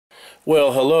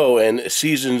Well, hello and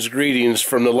season's greetings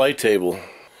from the light table.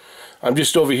 I'm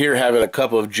just over here having a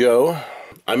cup of joe.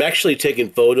 I'm actually taking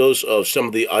photos of some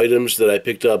of the items that I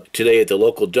picked up today at the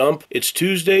local dump. It's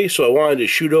Tuesday, so I wanted to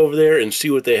shoot over there and see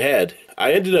what they had.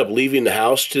 I ended up leaving the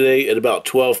house today at about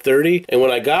 12:30, and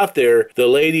when I got there, the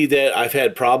lady that I've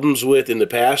had problems with in the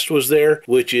past was there,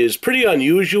 which is pretty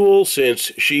unusual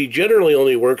since she generally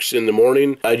only works in the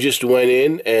morning. I just went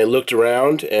in and looked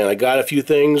around, and I got a few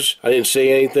things. I didn't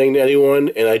say anything to anyone,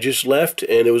 and I just left,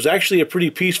 and it was actually a pretty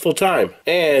peaceful time.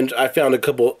 And I found a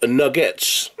couple of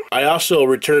nuggets. I also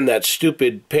returned that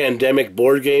stupid pandemic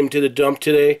board game to the dump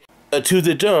today. To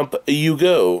the dump you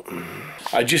go.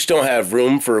 I just don't have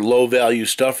room for low-value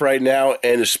stuff right now,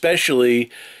 and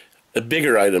especially the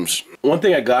bigger items. One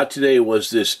thing I got today was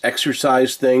this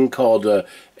exercise thing called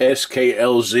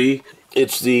SKLZ.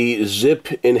 It's the Zip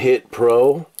and Hit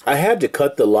Pro. I had to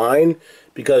cut the line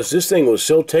because this thing was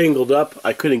so tangled up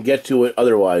I couldn't get to it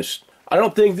otherwise. I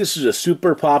don't think this is a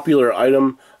super popular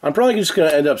item. I'm probably just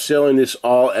going to end up selling this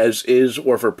all as is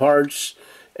or for parts,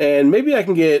 and maybe I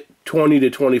can get 20 to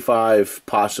 25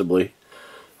 possibly.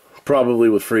 Probably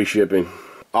with free shipping.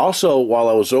 Also, while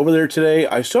I was over there today,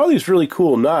 I saw these really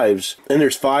cool knives, and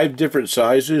there's 5 different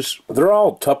sizes. They're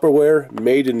all Tupperware,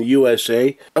 made in the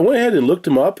USA. I went ahead and looked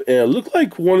them up, and it looked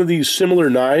like one of these similar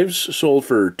knives sold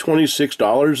for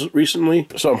 $26 recently,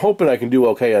 so I'm hoping I can do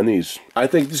okay on these. I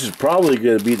think this is probably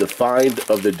going to be the find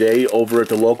of the day over at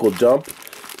the local dump.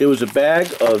 It was a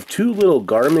bag of 2 little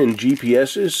Garmin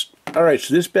GPSs. Alright,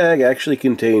 so this bag actually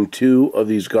contained 2 of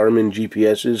these Garmin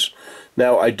GPSs.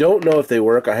 Now, I don't know if they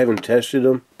work. I haven't tested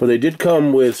them. But they did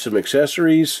come with some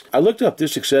accessories. I looked up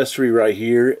this accessory right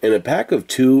here, and a pack of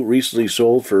 2 recently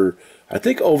sold for, I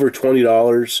think, over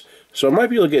 $20. So I might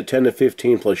be able to get 10 to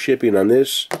 15 plus shipping on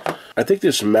this. I think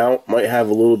this mount might have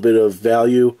a little bit of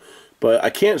value, but I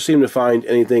can't seem to find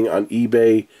anything on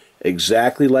eBay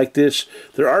exactly like this.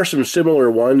 There are some similar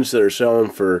ones that are selling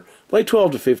for like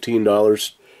 $12 to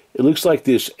 $15. It looks like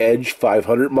this Edge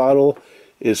 500 model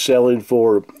is selling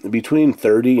for between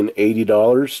 $30 and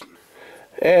 $80.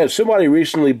 And somebody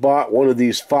recently bought one of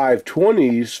these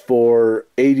 520s for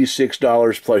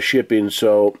 $86 plus shipping,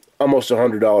 so almost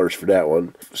 $100 for that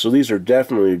one. So these are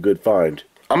definitely a good find.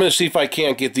 I'm going to see if I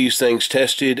can't get these things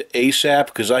tested ASAP,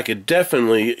 because I could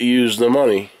definitely use the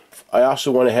money. I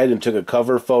also went ahead and took a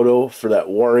cover photo for that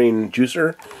Waring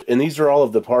juicer. And these are all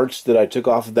of the parts that I took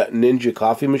off of that Ninja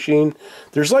coffee machine.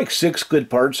 There's like 6 good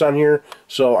parts on here,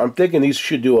 so I'm thinking these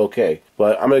should do okay.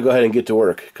 But I'm going to go ahead and get to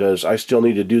work, because I still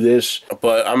need to do this.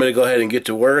 But I'm going to go ahead and get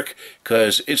to work,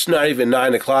 because it's not even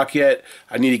 9 o'clock yet.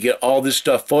 I need to get all this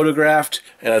stuff photographed,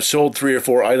 and I've sold 3 or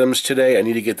 4 items today. I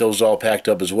need to get those all packed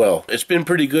up as well. It's been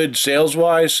pretty good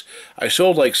sales-wise. I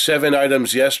sold like 7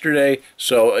 items yesterday,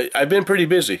 so I've been pretty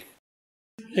busy.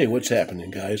 Hey, what's happening,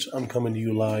 guys? I'm coming to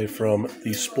you live from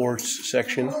the sports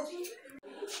section.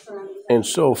 And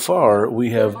so far, we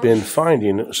have been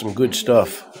finding some good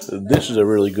stuff. This is a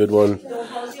really good one.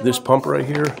 This pump right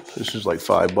here, this is like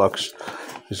 $5.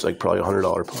 This is like probably a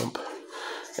 $100 pump.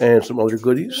 And some other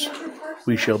goodies.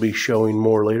 We shall be showing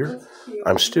more later.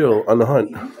 I'm still on the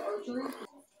hunt.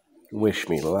 Wish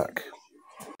me luck.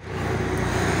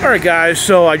 Alright guys,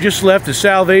 so I just left the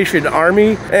Salvation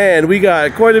Army, and we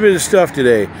got quite a bit of stuff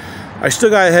today. I still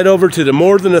got to head over to the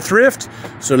More Than a Thrift,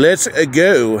 so let's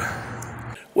go.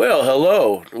 Well,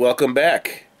 hello, welcome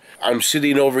back. I'm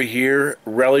sitting over here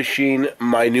relishing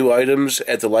my new items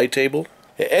at the light table.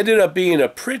 It ended up being a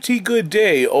pretty good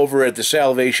day over at the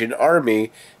Salvation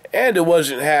Army, and it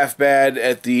wasn't half bad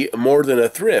at the More Than a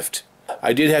Thrift.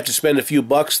 I did have to spend a few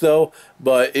bucks though,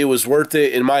 but it was worth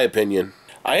it in my opinion.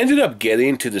 I ended up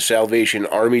getting to the Salvation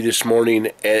Army this morning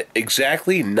at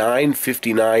exactly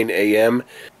 9:59 a.m.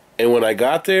 And when I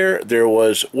got there, there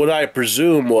was what I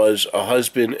presume was a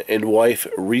husband and wife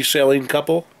reselling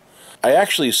couple. I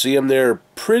actually see them there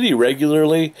pretty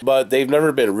regularly, but they've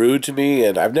never been rude to me,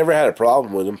 and I've never had a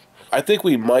problem with them. I think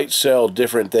we might sell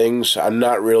different things. I'm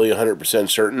not really 100%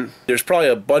 certain. There's probably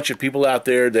a bunch of people out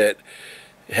there that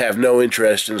have no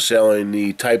interest in selling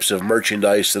the types of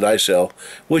merchandise that I sell,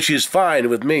 which is fine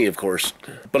with me, of course.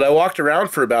 But I walked around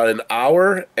for about an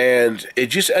hour, and it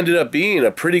just ended up being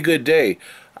a pretty good day.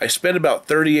 I spent about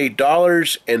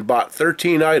 $38 and bought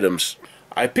 13 items.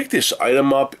 I picked this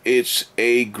item up. It's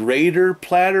a grater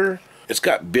platter. It's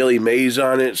got Billy Mays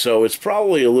on it, so it's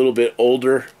probably a little bit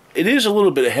older. It is a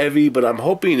little bit heavy, but I'm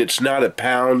hoping it's not a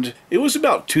pound. It was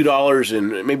about $2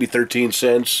 and maybe 13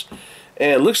 cents.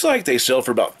 And it looks like they sell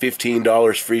for about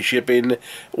 $15 free shipping. It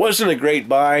wasn't a great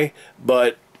buy,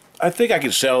 but I think I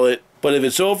can sell it. But if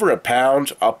it's over a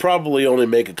pound, I'll probably only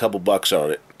make a couple bucks on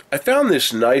it. I found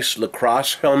this nice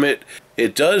lacrosse helmet.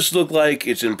 It does look like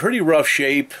it's in pretty rough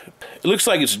shape. It looks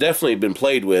like it's definitely been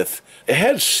played with. It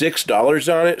had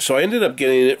 $6 on it, so I ended up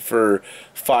getting it for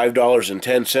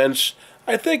 $5.10.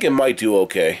 I think it might do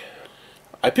okay.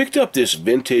 I picked up this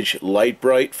vintage Light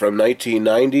Bright from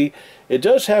 1990. It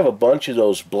does have a bunch of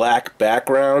those black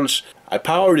backgrounds. I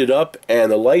powered it up and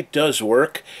the light does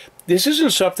work. This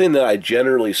isn't something that I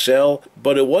generally sell,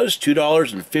 but it was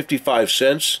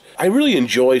 $2.55. I really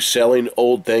enjoy selling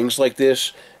old things like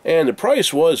this, and the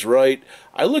price was right.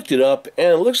 I looked it up,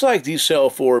 and it looks like these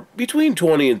sell for between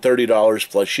 $20 and $30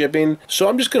 plus shipping, so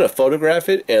I'm just going to photograph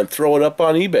it and throw it up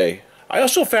on eBay. I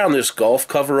also found this golf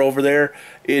cover over there.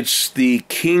 It's the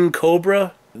King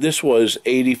Cobra. This was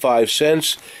 85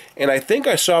 cents. And I think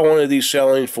I saw one of these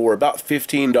selling for about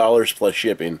 $15 plus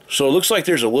shipping. So it looks like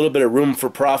there's a little bit of room for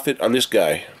profit on this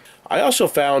guy. I also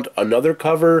found another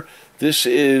cover. This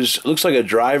looks like a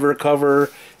driver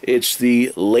cover. It's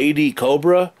the Lady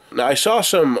Cobra. Now I saw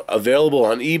some available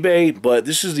on eBay, but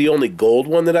this is the only gold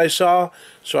one that I saw.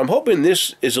 So I'm hoping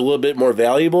this is a little bit more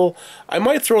valuable. I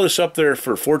might throw this up there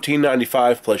for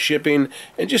 $14.95 plus shipping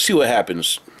and just see what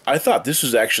happens. I thought this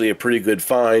was actually a pretty good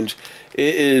find.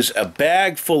 It is a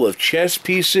bag full of chess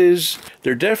pieces.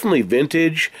 They're definitely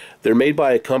vintage. They're made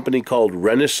by a company called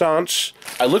Renaissance.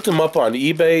 I looked them up on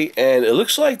eBay, and it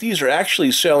looks like these are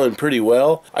actually selling pretty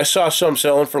well. I saw some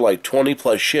selling for like 20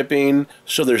 plus shipping,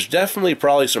 so there's definitely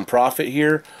probably some profit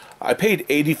here. I paid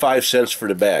 85 cents for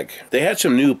the bag. They had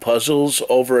some new puzzles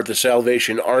over at the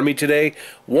Salvation Army today.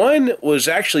 One was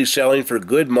actually selling for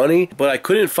good money, but I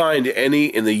couldn't find any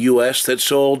in the US that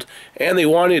sold, and they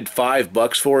wanted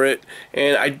 $5 for it,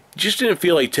 and I just didn't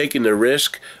feel like taking the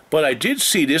risk. But I did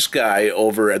see this guy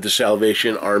over at the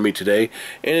Salvation Army today,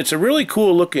 and it's a really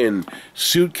cool looking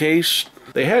suitcase.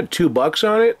 They had $2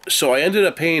 on it, so I ended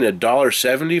up paying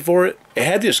 $1.70 for it. It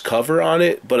had this cover on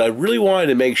it, but I really wanted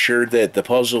to make sure that the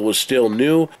puzzle was still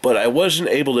new, but I wasn't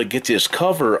able to get this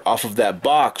cover off of that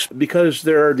box because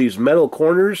there are these metal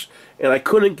corners, and I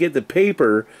couldn't get the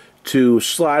paper to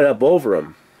slide up over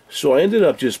them. So I ended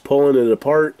up just pulling it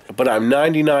apart, but I'm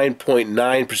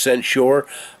 99.9% sure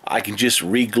I can just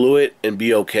re-glue it and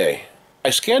be okay. I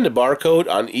scanned the barcode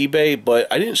on eBay,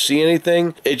 but I didn't see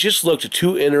anything. It just looked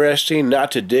too interesting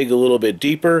not to dig a little bit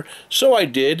deeper, so I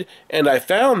did, and I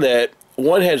found that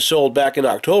one had sold back in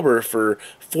October for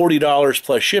 $40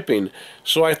 plus shipping,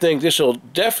 so I think this will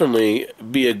definitely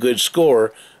be a good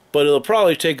score, but it'll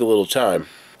probably take a little time.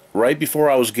 Right before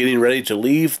I was getting ready to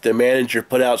leave, the manager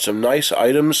put out some nice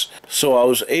items, so I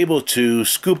was able to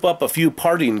scoop up a few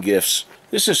parting gifts.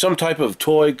 This is some type of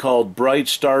toy called Bright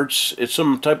Starts. It's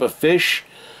some type of fish,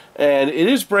 and it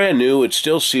is brand new. It's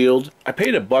still sealed. I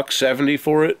paid $1.70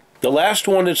 for it. The last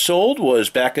one it sold was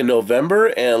back in November,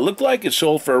 and it looked like it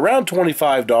sold for around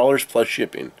 $25 plus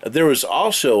shipping. There was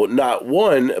also not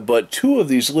one, but two of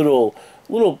these little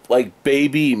like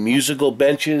baby musical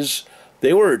benches.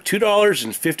 They were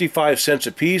 $2.55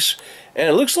 a piece, and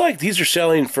it looks like these are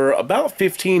selling for about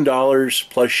 $15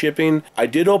 plus shipping. I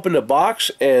did open the box,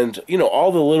 and you know,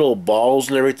 all the little balls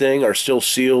and everything are still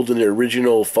sealed in the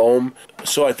original foam,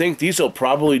 so I think these will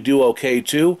probably do okay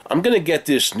too. I'm gonna get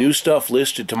this new stuff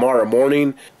listed tomorrow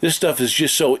morning. This stuff is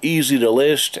just so easy to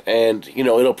list, and you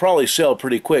know, it'll probably sell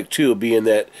pretty quick too, being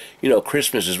that, you know,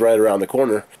 Christmas is right around the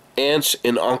corner. Aunts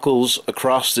and uncles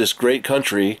across this great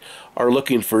country are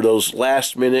looking for those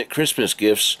last-minute Christmas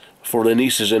gifts for the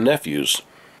nieces and nephews.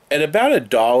 At about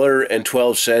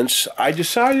 $1.12, I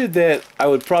decided that I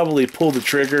would probably pull the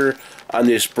trigger on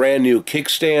this brand new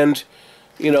kickstand.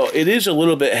 You know, it is a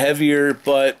little bit heavier,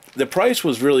 but the price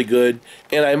was really good,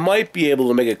 and I might be able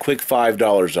to make a quick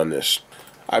 $5 on this.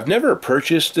 I've never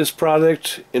purchased this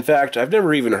product. In fact, I've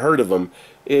never even heard of them.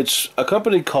 It's a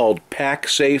company called Pack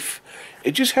Safe.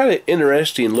 It just had an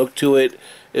interesting look to it.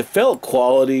 It felt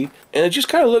quality, and it just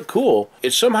kind of looked cool.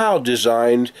 It's somehow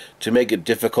designed to make it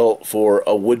difficult for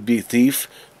a would-be thief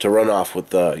to run off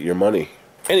with your money.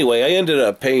 Anyway, I ended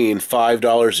up paying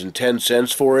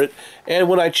 $5.10 for it, and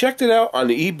when I checked it out on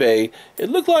eBay,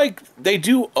 it looked like they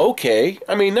do okay.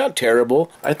 I mean, not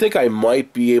terrible. I think I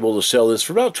might be able to sell this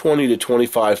for about $20 to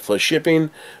 $25 plus shipping,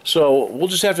 so we'll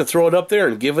just have to throw it up there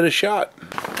and give it a shot.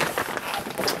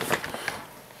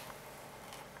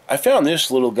 I found this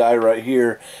little guy right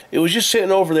here. It was just sitting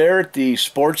over there at the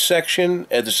sports section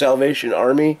at the Salvation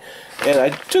Army, and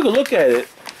I took a look at it,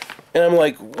 and I'm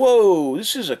like, whoa,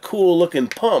 this is a cool looking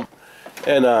pump.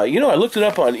 And you know, I looked it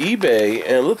up on eBay,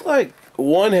 and it looked like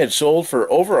one had sold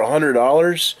for over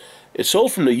 $100. It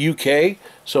sold from the UK,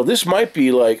 so this might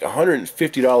be like a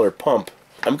 $150 pump.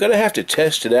 I'm gonna have to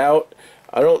test it out.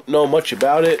 I don't know much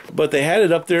about it, but they had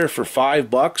it up there for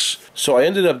 $5, so I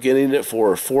ended up getting it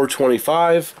for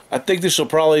 $4.25. I think this will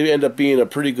probably end up being a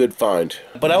pretty good find.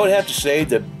 But I would have to say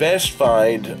the best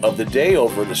find of the day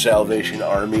over at the Salvation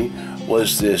Army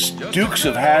was this Dukes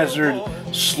of Hazzard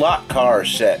slot car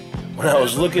set. When I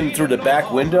was looking through the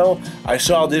back window, I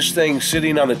saw this thing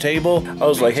sitting on the table. I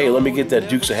was like, hey, let me get that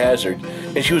Dukes of Hazzard.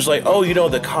 And she was like, oh, you know,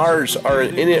 the cars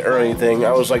aren't in it or anything.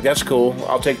 I was like, that's cool.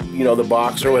 I'll take, you know, the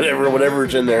box or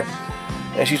whatever's in there.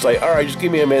 And she's like, all right, just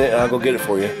give me a minute and I'll go get it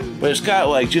for you. But it's got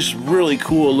like just really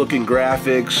cool looking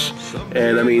graphics.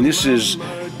 And I mean, this is,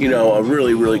 you know, a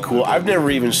really, really cool. I've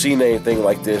never even seen anything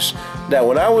like this. Now,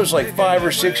 when I was like 5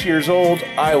 or 6 years old,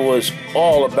 I was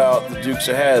all about the Dukes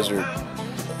of Hazzard.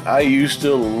 I used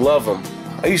to love them.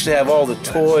 I used to have all the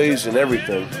toys and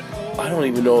everything. I don't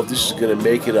even know if this is going to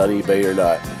make it on eBay or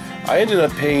not. I ended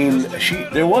up paying,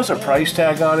 there was a price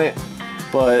tag on it,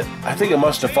 but I think it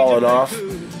must have fallen off.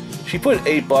 She put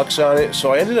 $8 on it,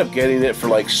 so I ended up getting it for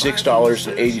like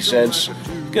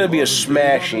 $6.80. Gonna be a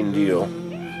smashing deal.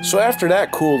 So after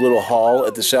that cool little haul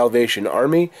at the Salvation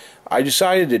Army, I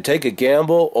decided to take a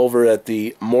gamble over at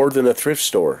the More Than a Thrift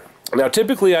store. Now,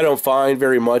 typically I don't find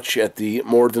very much at the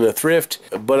More Than a Thrift,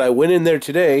 but I went in there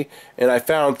today and I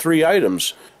found 3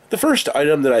 items. The first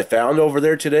item that I found over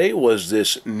there today was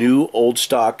this new old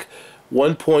stock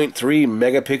 1.3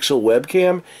 megapixel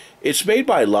webcam. It's made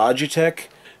by Logitech.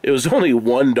 It was only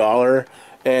 $1,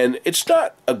 and it's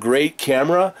not a great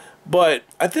camera, but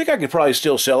I think I could probably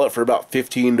still sell it for about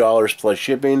 $15 plus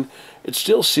shipping. It's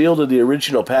still sealed in the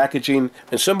original packaging,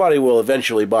 and somebody will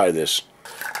eventually buy this.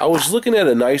 I was looking at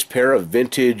a nice pair of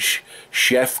vintage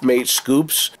Chef Mate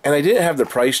scoops, and I didn't have the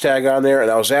price tag on there,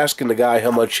 and I was asking the guy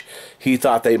how much he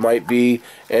thought they might be.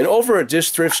 And over at this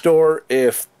thrift store,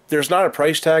 if there's not a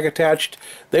price tag attached,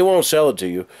 they won't sell it to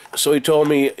you. So he told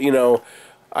me, you know,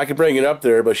 I could bring it up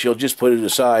there, but she'll just put it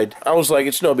aside. I was like,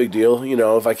 it's no big deal. You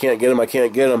know, if I can't get them, I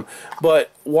can't get them. But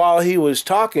while he was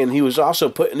talking, he was also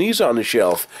putting these on the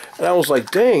shelf. And I was like,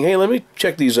 dang, hey, let me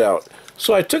check these out.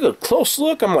 So I took a close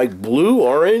look. I'm like, blue,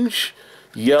 orange,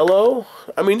 yellow.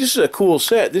 I mean, this is a cool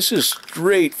set. This is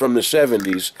straight from the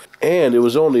 70s. And it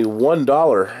was only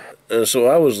 $1. And so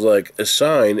I was like,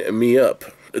 sign me up.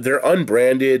 They're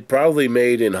unbranded, probably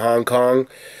made in Hong Kong.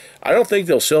 I don't think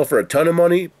they'll sell for a ton of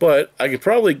money, but I could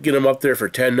probably get them up there for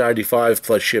 $10.95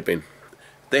 plus shipping.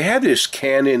 They have this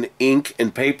Canon ink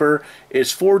and paper.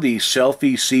 It's for the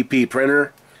Selfie CP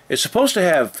printer. It's supposed to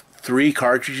have 3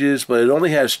 cartridges, but it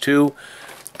only has 2.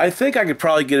 I think I could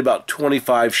probably get about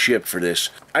 25 shipped for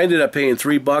this. I ended up paying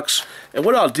 $3, and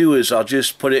what I'll do is I'll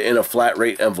just put it in a flat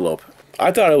rate envelope.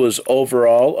 I thought it was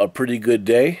overall a pretty good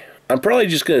day. I'm probably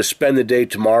just going to spend the day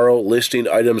tomorrow listing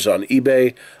items on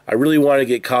eBay. I really want to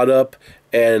get caught up,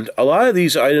 and a lot of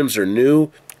these items are new,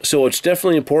 so it's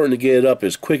definitely important to get it up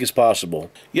as quick as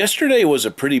possible. Yesterday was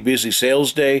a pretty busy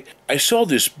sales day. I saw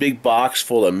this big box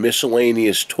full of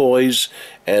miscellaneous toys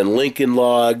and Lincoln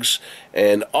logs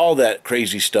and all that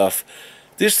crazy stuff.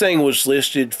 This thing was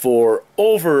listed for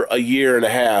over a year and a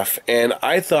half, and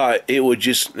I thought it would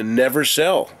just never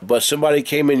sell. But somebody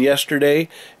came in yesterday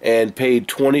and paid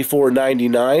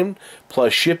 $24.99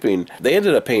 plus shipping. They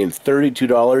ended up paying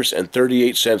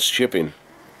 $32.38 shipping.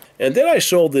 And then I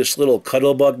sold this little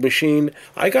Cuttlebug machine.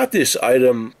 I got this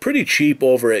item pretty cheap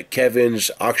over at Kevin's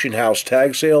auction house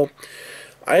tag sale.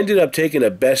 I ended up taking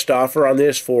a best offer on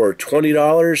this for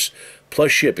 $20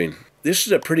 plus shipping. This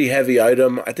is a pretty heavy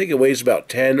item. I think it weighs about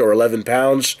 10 or 11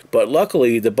 pounds, but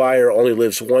luckily the buyer only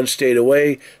lives 1 state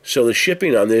away, so the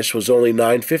shipping on this was only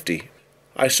 $9.50.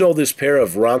 I sold this pair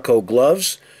of Ronco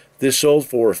gloves. This sold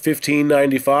for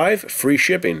 $15.95, free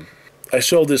shipping. I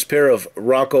sold this pair of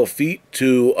Ronco feet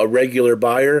to a regular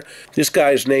buyer. This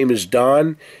guy's name is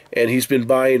Don, and he's been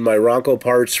buying my Ronco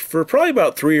parts for probably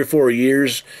about 3 or 4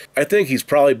 years. I think he's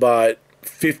probably bought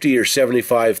 50 or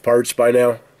 75 parts by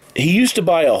now. He used to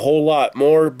buy a whole lot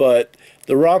more, but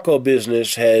the Ronco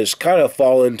business has kind of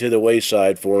fallen to the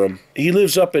wayside for him. He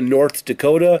lives up in North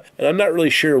Dakota, and I'm not really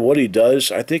sure what he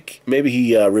does. I think maybe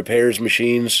he repairs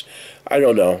machines. I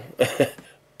don't know.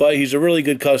 But he's a really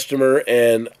good customer,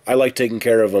 and I like taking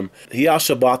care of him. He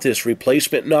also bought this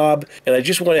replacement knob, and I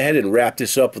just went ahead and wrapped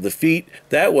this up with the feet.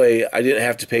 That way, I didn't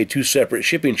have to pay 2 separate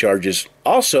shipping charges.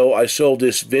 Also, I sold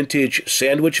this vintage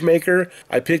sandwich maker.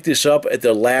 I picked this up at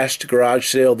the last garage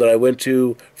sale that I went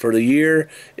to for the year.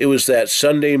 It was that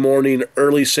Sunday morning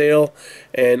early sale,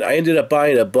 and I ended up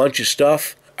buying a bunch of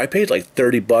stuff. I paid like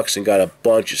 30 bucks and got a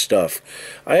bunch of stuff.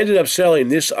 I ended up selling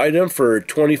this item for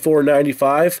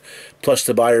 $24.95, plus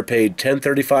the buyer paid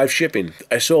 $10.35 shipping.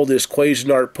 I sold this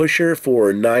Cuisinart pusher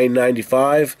for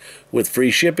 $9.95 with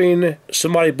free shipping.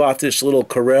 Somebody bought this little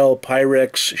Corel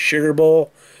Pyrex sugar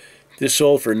bowl. This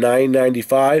sold for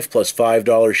 $9.95 plus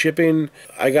 $5 shipping.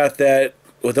 I got that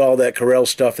with all that Corel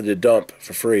stuff at the dump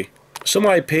for free.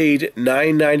 Somebody paid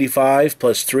 $9.95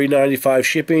 plus $3.95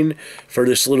 shipping for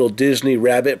this little Disney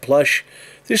rabbit plush.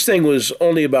 This thing was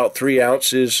only about 3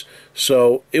 ounces,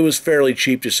 so it was fairly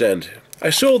cheap to send. I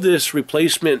sold this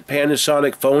replacement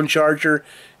Panasonic phone charger.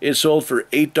 It sold for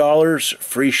 $8,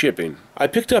 free shipping. I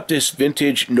picked up this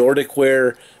vintage Nordic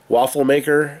ware waffle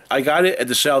maker. I got it at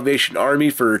the Salvation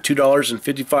Army for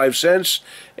 $2.55,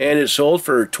 and it sold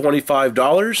for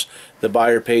 $25. The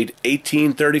buyer paid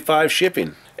 $18.35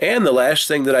 shipping. And the last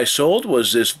thing that I sold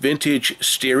was this vintage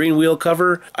steering wheel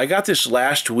cover. I got this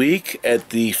last week at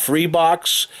the Free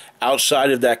Box outside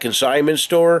of that consignment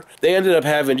store. They ended up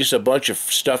having just a bunch of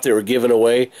stuff they were giving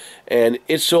away, and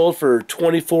it sold for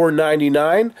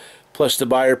 $24.99, plus the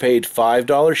buyer paid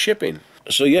 $5 shipping.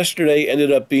 So yesterday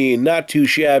ended up being not too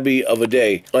shabby of a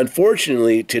day.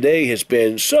 Unfortunately, today has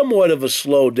been somewhat of a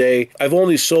slow day. I've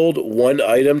only sold one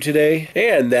item today,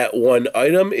 and that one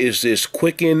item is this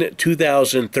Quicken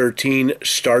 2013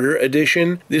 Starter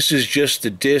Edition. This is just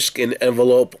the disc and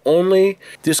envelope only.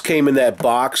 This came in that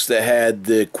box that had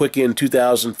the Quicken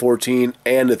 2014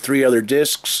 and the 3 other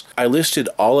discs. I listed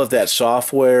all of that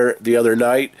software the other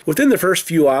night. Within the first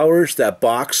few hours, that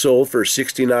box sold for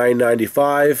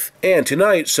 $69.95, and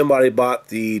tonight, somebody bought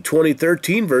the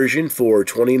 2013 version for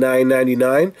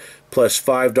 $29.99 plus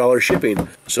 $5 shipping.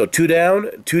 So 2 down,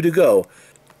 2 to go.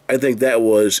 I think that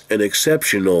was an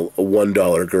exceptional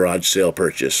 $1 garage sale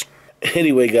purchase.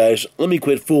 Anyway, guys, let me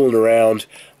quit fooling around.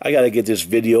 I got to get this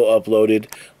video uploaded.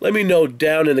 Let me know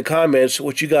down in the comments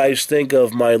what you guys think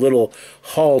of my little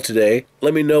haul today.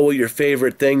 Let me know what your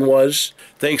favorite thing was.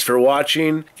 Thanks for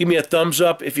watching. Give me a thumbs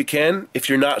up if you can. If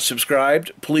you're not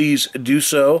subscribed, please do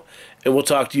so. And we'll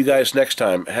talk to you guys next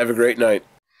time. Have a great night.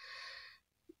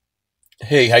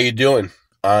 Hey, how you doing?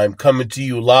 I'm coming to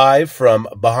you live from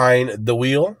behind the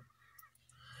wheel.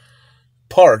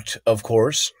 Parked, of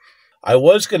course. I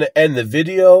was going to end the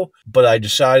video, but I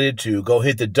decided to go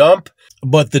hit the dump.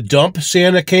 But the dump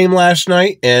Santa came last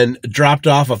night and dropped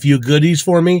off a few goodies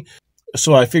for me.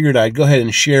 So I figured I'd go ahead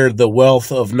and share the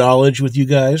wealth of knowledge with you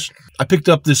guys. I picked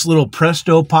up this little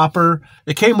Presto popper.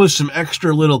 It came with some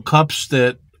extra little cups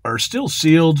that are still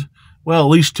sealed. Well, at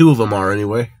least 2 of them are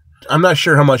anyway. I'm not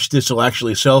sure how much this will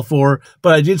actually sell for,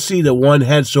 but I did see that one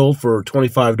had sold for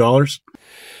 $25.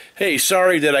 Hey,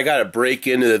 sorry that I got to break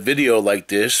into the video like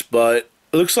this, but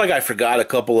it looks like I forgot a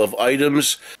couple of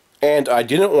items, and I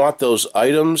didn't want those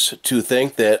items to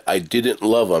think that I didn't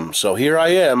love them. So here I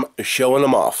am showing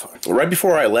them off. Right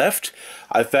before I left,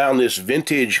 I found this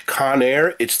vintage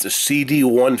Conair. It's the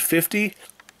CD150.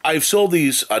 I've sold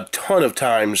these a ton of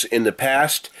times in the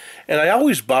past, and I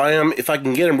always buy them if I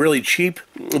can get them really cheap.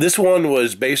 This one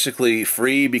was basically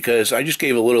free because I just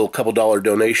gave a little couple dollar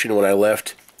donation when I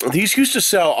left. These used to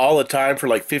sell all the time for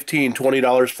like $15,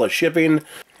 $20 plus shipping.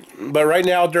 But right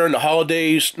now, during the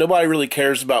holidays, nobody really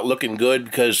cares about looking good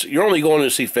because you're only going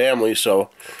to see family, so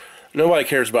nobody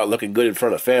cares about looking good in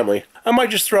front of family. I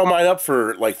might just throw mine up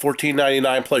for like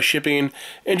 $14.99 plus shipping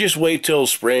and just wait till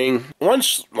spring.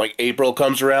 Once like April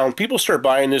comes around, people start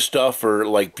buying this stuff for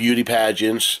like beauty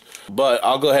pageants. But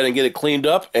I'll go ahead and get it cleaned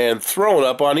up and throw it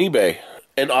up on eBay.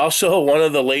 And also, one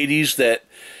of the ladies that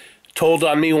told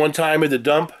on me one time at the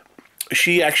dump,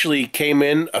 she actually came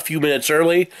in a few minutes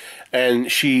early, and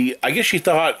I guess she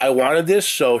thought I wanted this,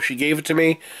 so she gave it to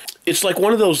me. It's like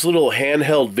one of those little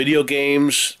handheld video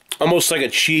games, almost like a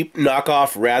cheap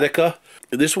knockoff Radica.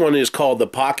 This one is called the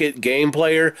Pocket Game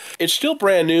Player. It's still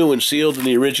brand new and sealed in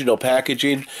the original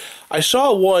packaging. I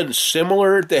saw one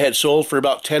similar that had sold for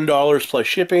about $10 plus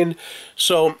shipping,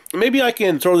 so maybe I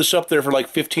can throw this up there for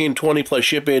like $15, $20 plus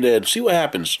shipping and see what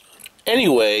happens.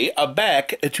 Anyway,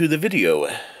 back to the video.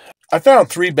 I found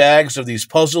 3 bags of these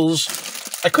puzzles.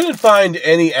 I couldn't find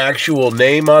any actual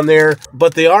name on there,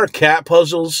 but they are cat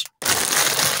puzzles.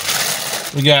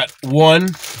 We got one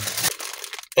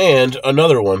and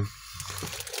another one.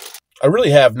 I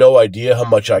really have no idea how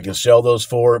much I can sell those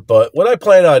for, but what I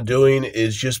plan on doing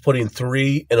is just putting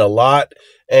 3 in a lot,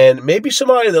 and maybe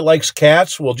somebody that likes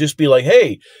cats will just be like,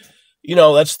 hey, you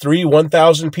know, that's 3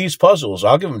 1,000-piece puzzles.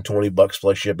 I'll give them $20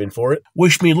 plus shipping for it.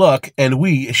 Wish me luck, and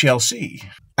we shall see.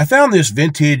 I found this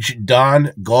vintage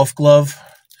Don golf glove.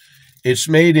 It's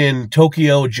made in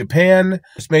Tokyo, Japan.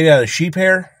 It's made out of sheep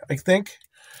hair, I think.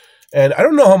 And I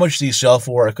don't know how much these sell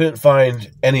for. I couldn't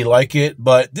find any like it,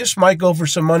 but this might go for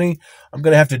some money. I'm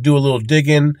going to have to do a little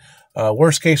digging.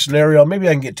 Worst case scenario, maybe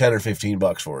I can get 10 or 15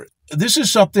 bucks for it. This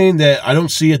is something that I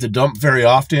don't see at the dump very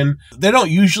often. They don't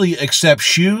usually accept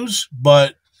shoes,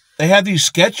 but they have these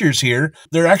Skechers here.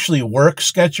 They're actually work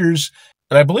Skechers,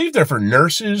 and I believe they're for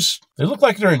nurses. They look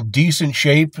like they're in decent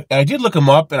shape. And I did look them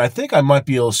up, and I think I might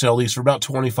be able to sell these for about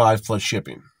 $25 plus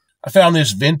shipping. I found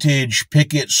this vintage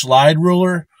Picket slide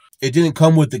ruler. It didn't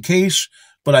come with the case,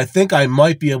 but I think I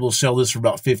might be able to sell this for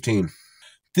about $15.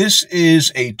 This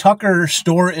is a Tucker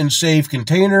store and save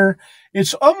container.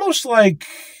 It's almost like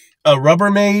a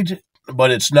Rubbermaid,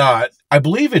 but it's not. I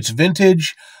believe it's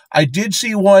vintage. I did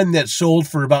see one that sold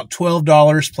for about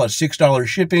 $12 plus $6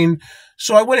 shipping,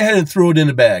 so I went ahead and threw it in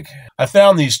a bag. I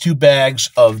found these 2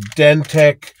 bags of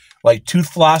Dentec, like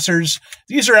tooth flossers.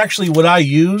 These are actually what I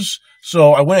use,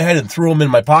 so I went ahead and threw them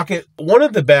in my pocket. One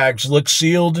of the bags looks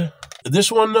sealed.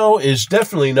 This one, though, is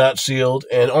definitely not sealed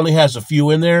and only has a few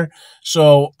in there,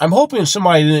 so I'm hoping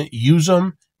somebody didn't use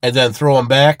them and then throw them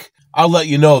back. I'll let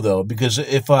you know, though, because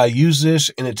if I use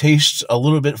this and it tastes a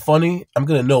little bit funny, I'm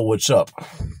going to know what's up.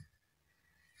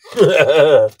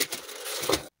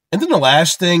 And then the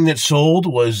last thing that sold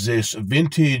was this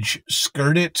vintage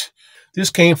Skirt-It. This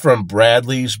came from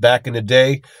Bradley's back in the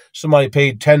day. Somebody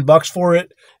paid 10 bucks for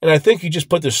it, and I think he just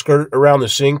put the skirt around the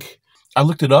sink. I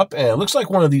looked it up, and it looks like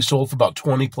one of these sold for about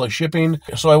 20 plus shipping,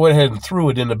 so I went ahead and threw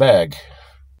it in the bag.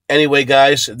 Anyway,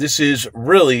 guys, this is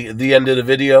really the end of the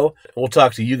video. We'll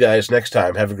talk to you guys next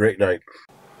time. Have a great night.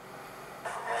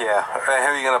 Yeah, who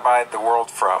are you going to buy the world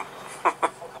from?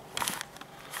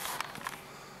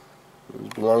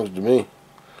 It belongs to me.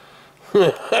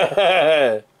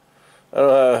 I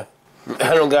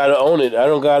don't gotta own it. I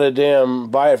don't gotta damn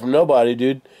buy it from nobody,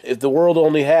 dude. If the world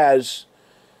only has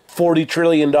 $40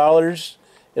 trillion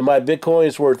and my Bitcoin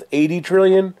is worth 80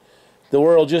 trillion, the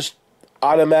world just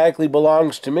automatically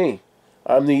belongs to me.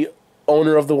 I'm the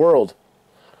owner of the world.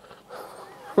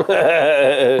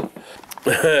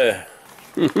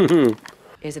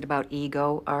 Is it about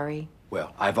ego, Ari?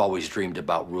 Well, I've always dreamed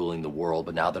about ruling the world,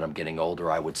 but now that I'm getting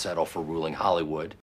older, I would settle for ruling Hollywood.